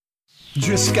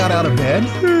Just got out of bed?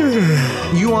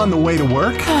 You on the way to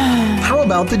work? How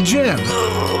about the gym?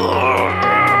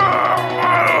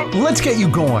 Let's get you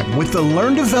going with the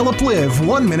Learn, Develop, Live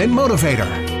 1 Minute Motivator.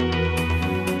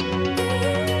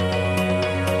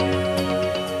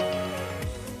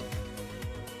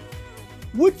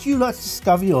 Would you like to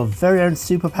discover your very own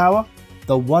superpower?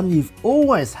 The one you've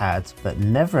always had but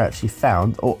never actually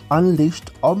found or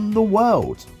unleashed on the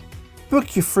world?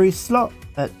 Book your free slot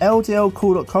at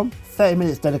ldlcool.com, 30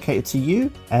 minutes dedicated to you,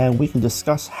 and we can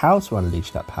discuss how to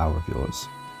unleash that power of yours.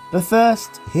 But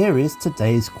first, here is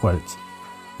today's quote.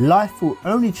 Life will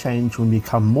only change when you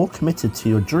become more committed to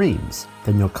your dreams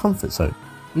than your comfort zone.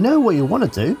 You know what you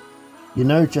want to do. You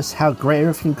know just how great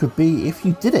everything could be if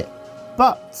you did it.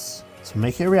 But to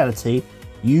make it a reality,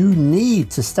 you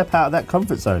need to step out of that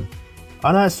comfort zone.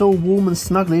 I know it's all warm and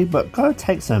snuggly, but go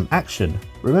take some action.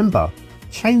 Remember,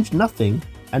 change nothing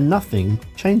and nothing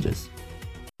changes.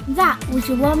 That was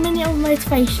your 1 minute of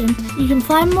motivation. You can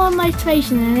find more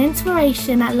motivation and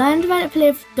inspiration at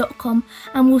learndeveloplive.com,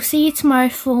 and we'll see you tomorrow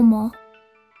for more.